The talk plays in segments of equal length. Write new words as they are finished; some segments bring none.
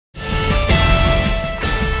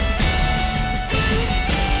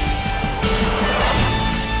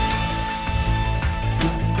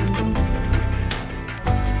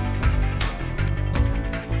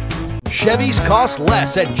Chevys cost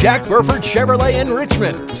less at Jack Burford Chevrolet in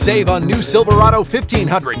Richmond. Save on new Silverado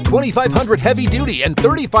 1500, 2500 heavy duty, and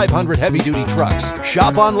 3500 heavy duty trucks.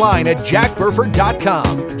 Shop online at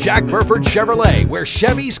jackburford.com. Jack Burford Chevrolet, where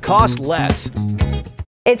Chevys cost less.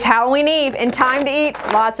 It's Halloween Eve and time to eat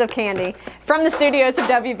lots of candy. From the studios of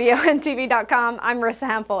WBONTV.com, I'm Marissa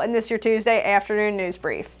Hempel, and this is your Tuesday afternoon news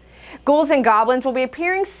brief. Ghouls and goblins will be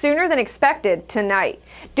appearing sooner than expected tonight.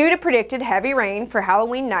 Due to predicted heavy rain for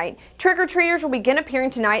Halloween night, trick-or-treaters will begin appearing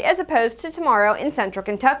tonight as opposed to tomorrow in central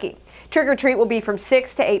Kentucky. Trick-or-treat will be from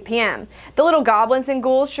 6 to 8 p.m. The little goblins and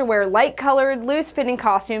ghouls should wear light-colored, loose-fitting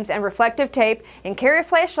costumes and reflective tape and carry a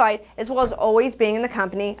flashlight, as well as always being in the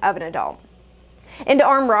company of an adult. An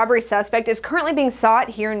armed robbery suspect is currently being sought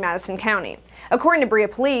here in Madison County. According to Berea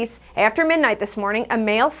Police, after midnight this morning, a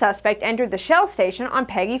male suspect entered the Shell station on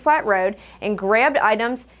Peggy Flat Road and grabbed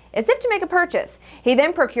items as if to make a purchase. He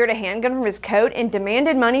then procured a handgun from his coat and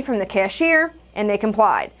demanded money from the cashier, and they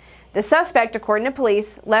complied. The suspect, according to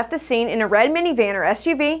police, left the scene in a red minivan or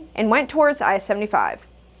SUV and went towards I-75.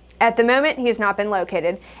 At the moment, he has not been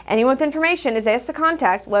located. Anyone with information is asked to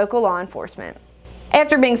contact local law enforcement.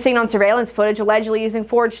 After being seen on surveillance footage allegedly using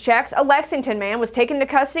forged checks, a Lexington man was taken into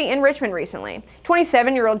custody in Richmond recently.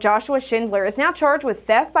 27-year-old Joshua Schindler is now charged with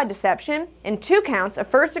theft by deception and 2 counts of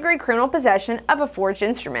first-degree criminal possession of a forged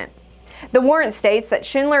instrument. The warrant states that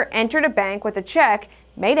Schindler entered a bank with a check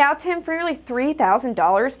made out to him for nearly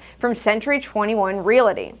 $3,000 from Century 21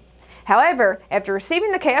 Realty. However, after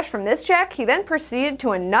receiving the cash from this check, he then proceeded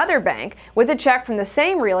to another bank with a check from the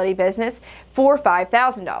same realty business for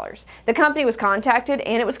 $5,000. The company was contacted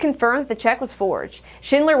and it was confirmed that the check was forged.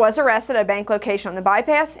 Schindler was arrested at a bank location on the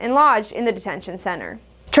bypass and lodged in the detention center.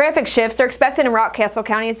 Traffic shifts are expected in Rockcastle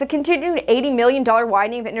County as the continued $80 million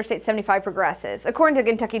widening of Interstate 75 progresses. According to the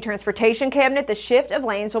Kentucky Transportation Cabinet, the shift of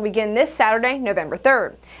lanes will begin this Saturday, November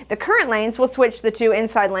 3rd. The current lanes will switch the 2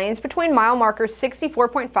 inside lanes between mile markers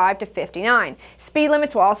 64.5 to 59. Speed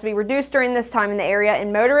limits will also be reduced during this time in the area,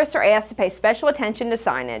 and motorists are asked to pay special attention to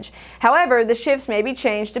signage. However, the shifts may be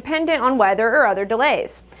changed dependent on weather or other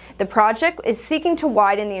delays. The project is seeking to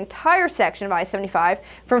widen the entire section of I-75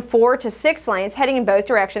 from 4 to 6 lanes heading in both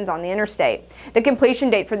directions on the interstate. The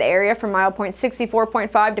completion date for the area from mile point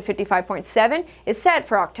 64.5 to 55.7 is set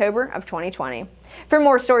for October of 2020. For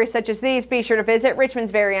more stories such as these, be sure to visit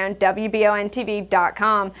Richmond's very own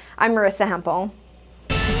WBONTV.com. I'm Marissa Hempel.